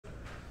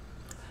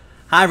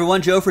Hi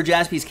everyone, Joe for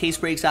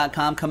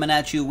JaspysCaseBreaks.com coming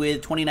at you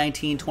with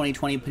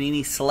 2019-2020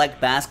 Panini Select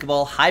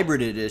Basketball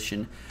Hybrid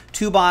Edition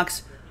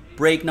 2-box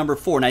break number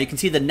 4. Now you can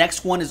see the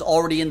next one is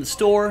already in the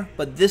store,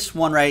 but this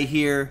one right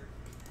here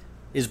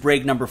is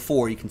break number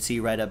 4. You can see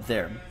right up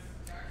there.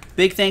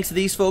 Big thanks to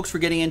these folks for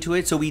getting into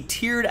it. So we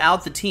tiered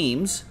out the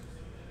teams.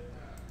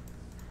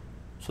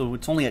 So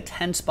it's only a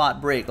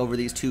 10-spot break over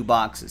these 2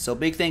 boxes. So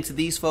big thanks to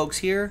these folks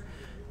here.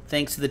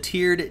 Thanks to the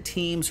tiered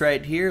teams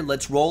right here.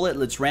 Let's roll it.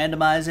 Let's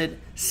randomize it.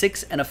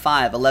 6 and a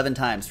 5, 11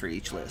 times for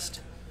each list.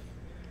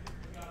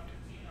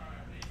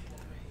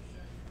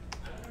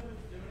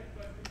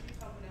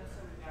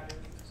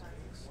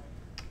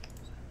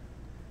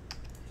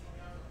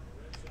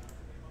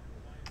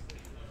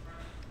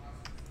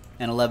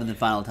 And 11th and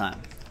final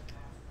time.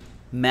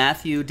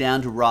 Matthew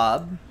down to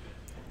Rob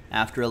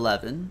after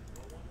 11.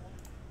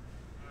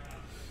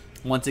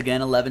 Once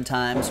again, 11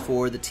 times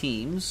for the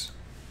teams.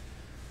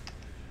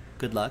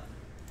 Good luck.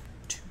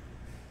 2,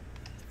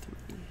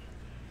 3,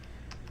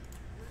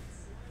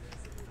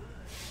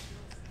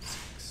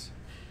 6.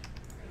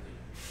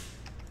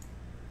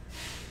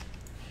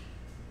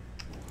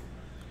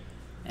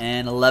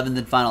 And 11th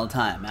and final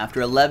time.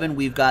 After 11,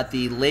 we've got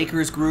the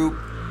Lakers group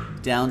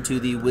down to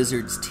the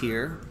Wizards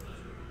tier.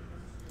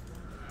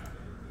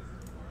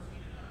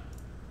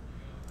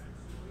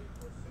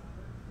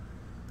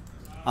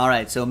 All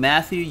right, so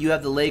Matthew, you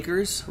have the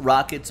Lakers,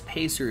 Rockets,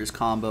 Pacers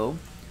combo.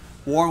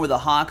 Warren with the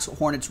Hawks,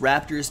 Hornets,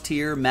 Raptors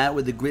tier. Matt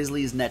with the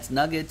Grizzlies, Nets,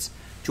 Nuggets.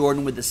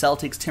 Jordan with the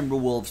Celtics,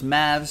 Timberwolves,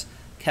 Mavs.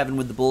 Kevin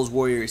with the Bulls,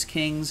 Warriors,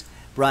 Kings.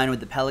 Brian with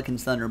the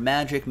Pelicans, Thunder,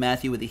 Magic.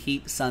 Matthew with the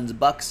Heat, Suns,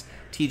 Bucks.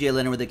 TJ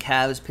Leonard with the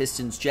Cavs,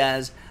 Pistons,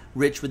 Jazz.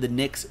 Rich with the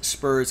Knicks,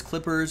 Spurs,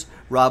 Clippers.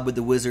 Rob with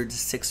the Wizards,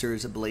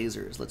 Sixers,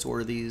 Blazers. Let's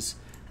order these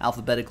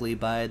alphabetically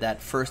by that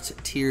first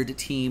tiered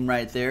team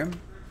right there.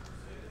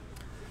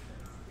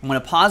 I'm going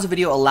to pause the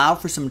video, allow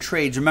for some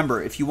trades.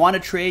 Remember, if you want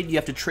to trade, you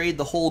have to trade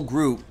the whole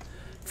group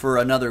for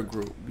another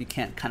group. You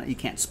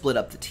can't split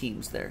up the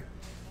teams there.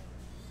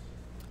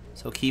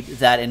 So keep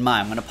that in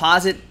mind. I'm going to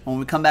pause it. When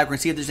we come back, we're going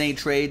to see if there's any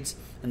trades,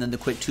 and then the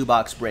quick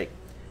 2-box break.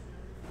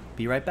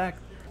 Be right back.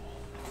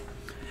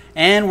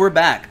 And we're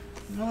back.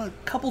 Well, a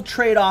couple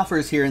trade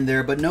offers here and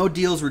there, but no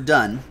deals were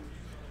done.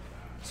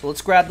 So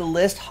let's grab the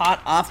list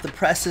hot off the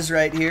presses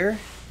right here.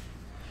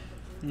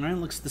 All right,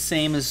 looks the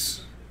same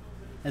as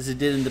it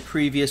did in the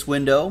previous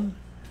window.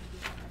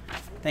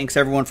 Thanks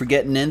everyone for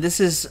getting in. This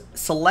is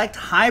Select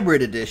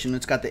Hybrid Edition.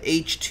 It's got the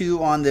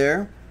H2 on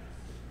there.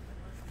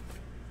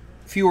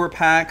 Fewer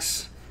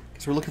packs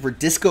because we're looking for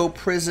disco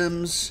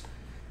prisms.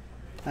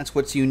 That's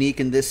what's unique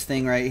in this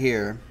thing right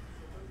here.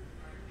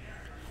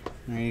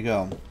 There you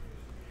go.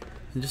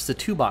 And just a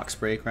 2-box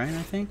break, right,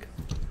 I think?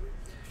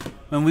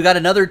 And we got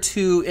another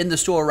 2 in the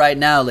store right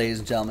now, ladies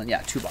and gentlemen.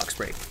 Yeah, 2-box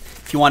break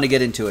if you want to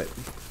get into it.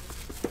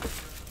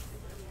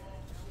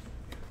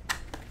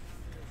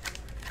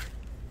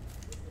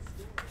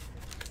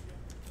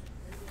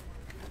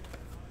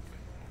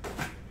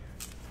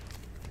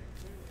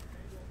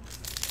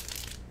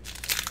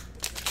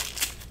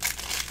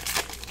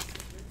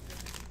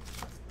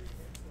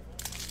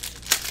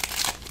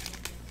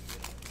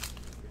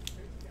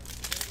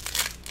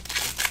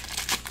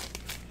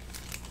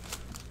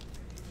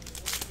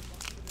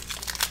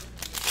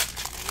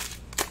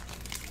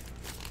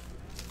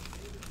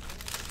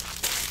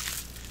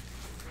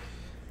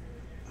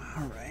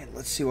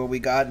 Let's see what we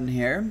got in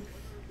here.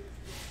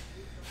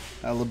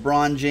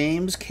 LeBron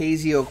James,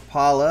 KZ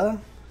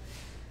Okpala,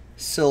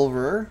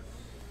 silver.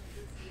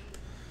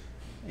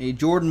 A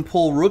Jordan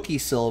Poole rookie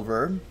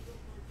silver.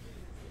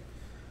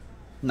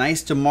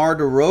 Nice DeMar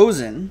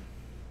DeRozan.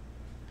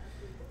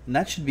 And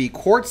that should be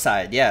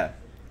courtside, yeah.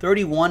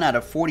 31 out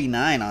of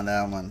 49 on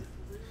that one.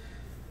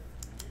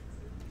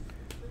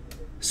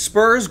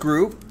 Spurs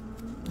group.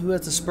 Who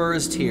has the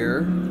Spurs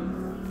tier?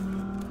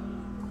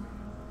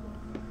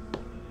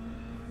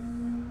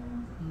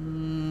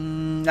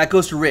 That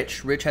goes to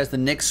Rich. Rich has the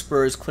Knicks,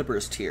 Spurs,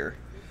 Clippers tier.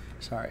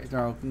 Sorry,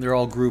 they're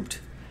all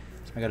grouped.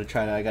 So I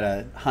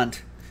gotta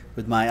hunt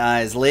with my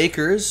eyes.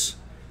 Lakers.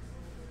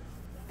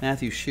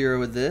 Matthew Shearer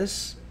with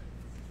this,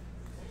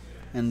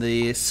 and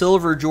the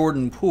silver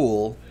Jordan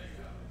Poole.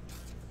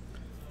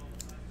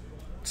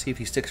 See if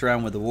he sticks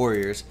around with the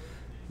Warriors.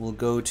 We'll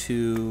go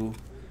to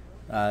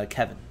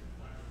Kevin.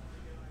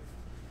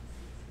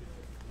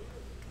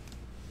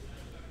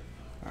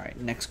 All right,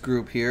 next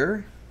group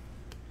here.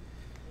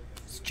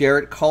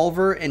 Jarrett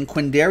Culver and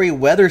Quindary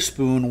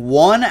Weatherspoon,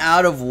 1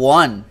 out of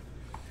 1.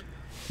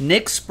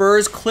 Knicks,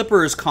 Spurs,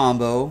 Clippers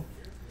combo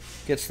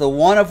gets the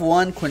 1 of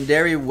 1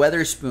 Quindary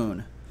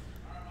Weatherspoon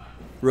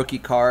rookie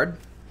card.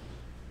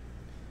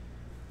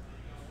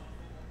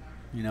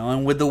 You know,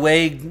 and with the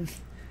way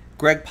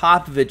Greg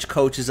Popovich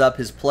coaches up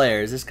his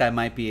players, this guy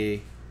might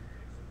be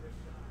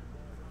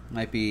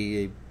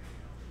an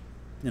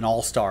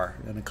all-star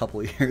in a couple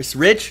of years.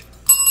 Rich,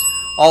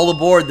 all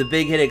aboard the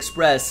Big Hit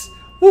Express.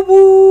 Whoop,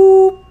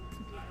 whoop.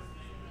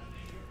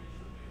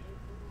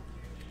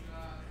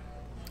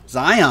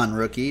 Zion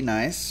rookie,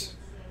 nice.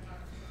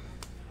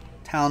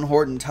 Talon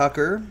Horton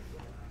Tucker.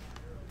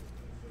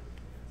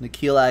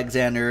 Nikhil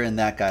Alexander and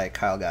that guy,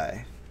 Kyle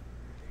Guy.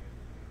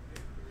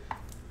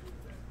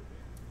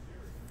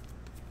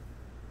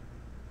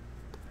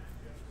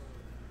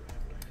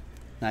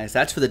 Nice.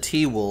 That's for the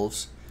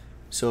T-Wolves.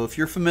 So if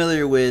you're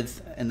familiar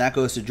with, and that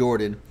goes to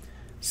Jordan,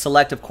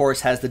 Select, of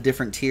course, has the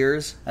different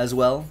tiers as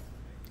well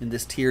in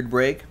this tiered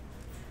break.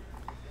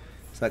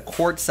 So that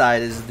courtside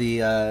is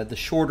the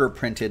shorter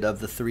printed of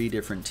the 3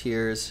 different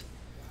tiers.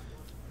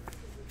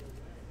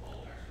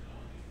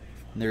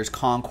 And there's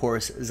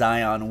Concourse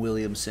Zion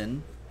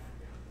Williamson,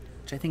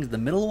 which I think is the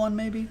middle one,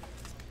 maybe?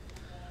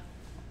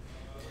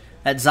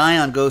 That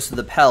Zion goes to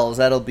the Pels.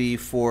 That'll be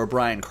for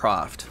Brian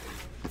Croft.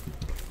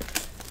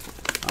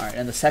 All right,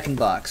 and the second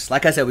box.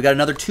 Like I said, we got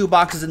another 2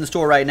 boxes in the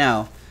store right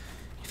now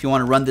if you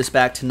want to run this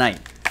back tonight.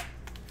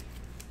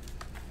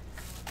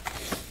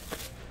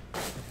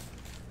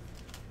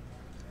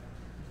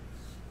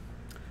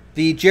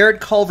 The Jared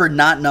Culver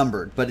not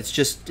numbered, but it's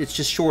just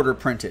shorter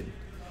printed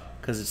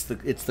because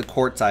it's the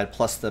court side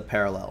plus the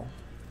parallel.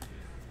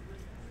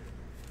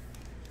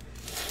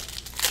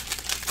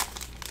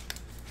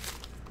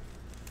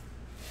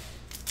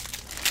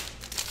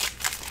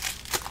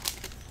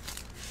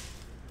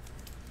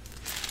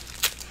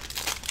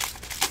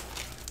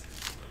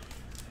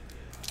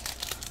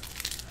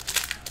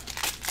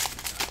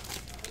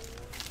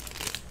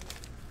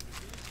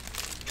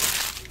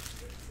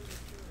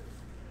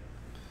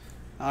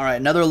 All right,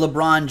 another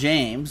LeBron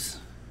James,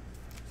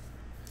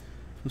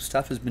 whose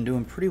stuff has been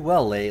doing pretty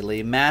well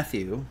lately.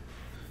 Matthew,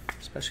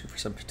 especially for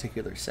some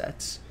particular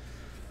sets.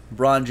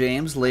 LeBron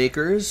James,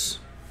 Lakers.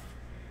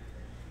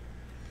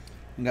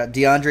 We got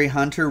DeAndre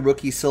Hunter,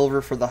 rookie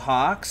silver for the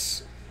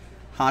Hawks.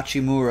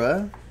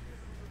 Hachimura.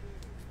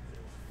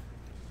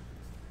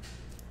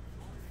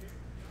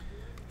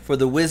 For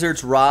the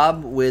Wizards,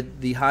 Rob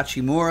with the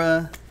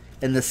Hachimura.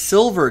 And the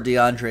silver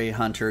DeAndre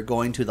Hunter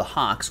going to the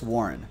Hawks,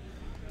 Warren.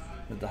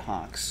 With the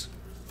Hawks.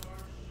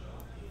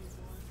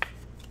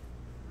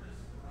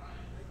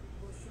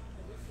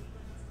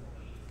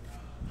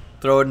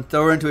 Throw it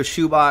into a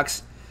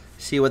shoebox.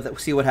 See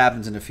what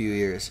happens in a few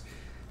years.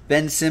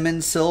 Ben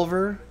Simmons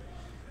silver,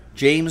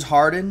 James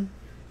Harden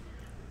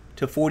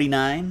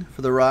 /49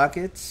 for the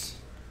Rockets.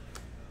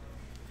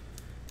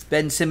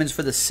 Ben Simmons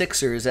for the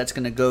Sixers. That's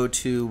going to go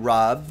to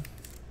Rob.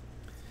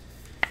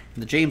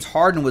 And the James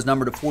Harden was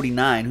numbered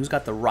 /49. Who's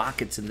got the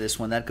Rockets in this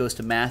one? That goes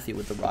to Matthew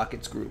with the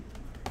Rockets group.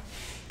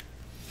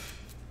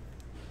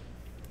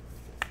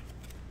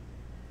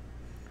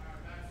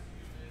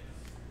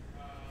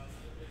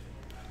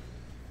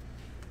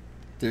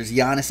 There's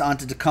Giannis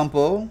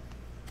Antetokounmpo,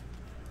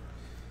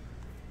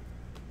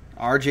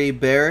 R.J.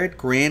 Barrett,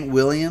 Grant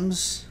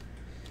Williams,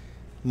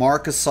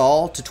 Marc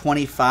Gasol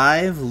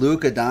 /25,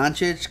 Luka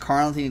Doncic,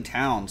 Karl-Anthony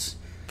Towns.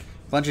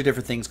 A bunch of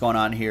different things going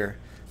on here.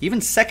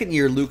 Even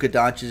second-year Luka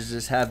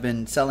Doncic have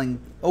been selling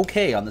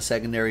okay on the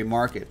secondary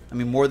market. I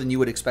mean, more than you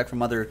would expect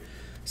from other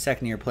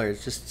second-year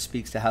players. Just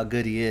speaks to how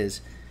good he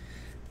is.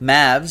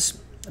 Mavs,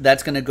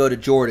 that's going to go to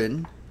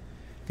Jordan.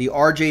 The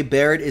R.J.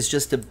 Barrett is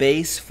just a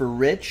base for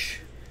Rich.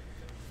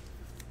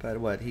 But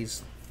what,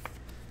 he's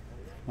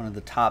one of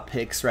the top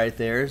picks right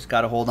there. He's got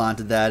to hold on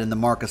to that. And the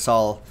Marc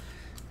Gasol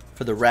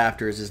for the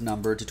Raptors is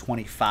numbered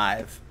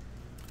 /25.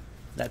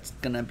 That's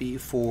going to be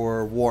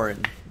for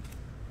Warren.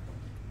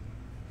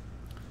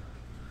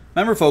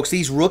 Remember, folks,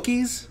 these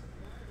rookies,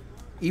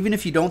 even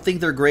if you don't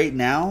think they're great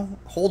now,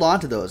 hold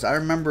on to those. I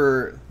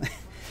remember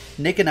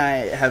Nick and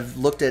I have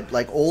looked at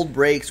like old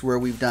breaks where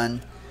we've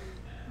done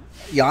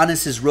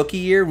Giannis's rookie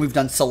year. We've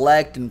done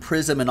Select and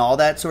Prism and all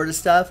that sort of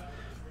stuff.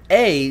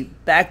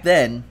 Back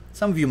then,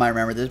 some of you might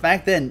remember this,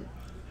 back then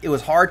it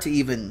was hard to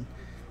even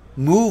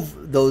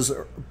move those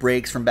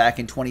breaks from back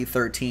in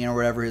 2013 or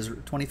whatever,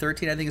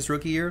 2013 I think his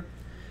rookie year.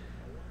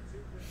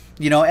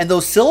 You know, and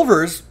those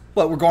silvers,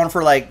 we're going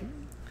for like,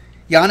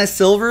 Giannis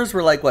silvers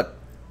were like, what?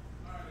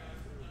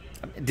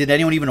 Did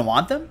anyone even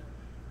want them?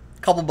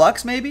 A couple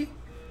bucks maybe?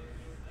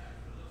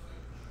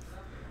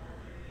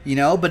 You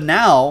know, but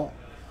now,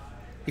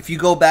 if you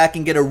go back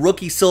and get a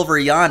rookie silver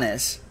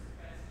Giannis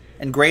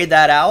and grade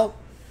that out,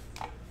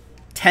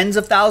 tens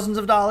of thousands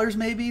of dollars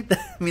maybe.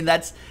 I mean,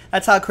 that's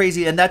how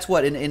crazy, and that's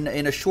what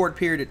in a short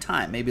period of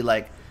time, maybe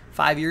like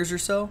 5 years or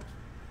so.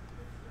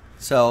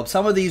 So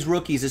some of these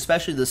rookies,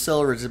 especially the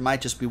silvers, it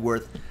might just be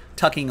worth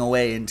tucking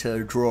away into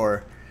a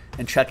drawer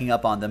and checking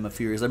up on them a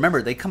few years.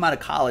 Remember, they come out of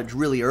college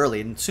really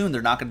early, and soon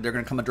they're going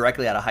to come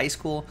directly out of high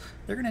school.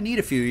 They're going to need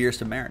a few years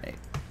to marinate.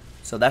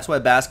 So that's why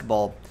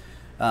basketball,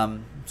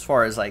 as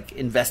far as like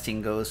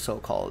investing goes,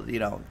 so-called, you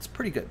know, it's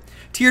pretty good.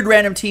 Tiered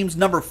random teams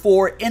number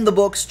 4 in the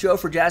books. Joe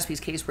for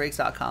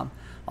JaspysCaseBreaks.com.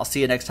 I'll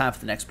see you next time for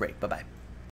the next break. Bye-bye.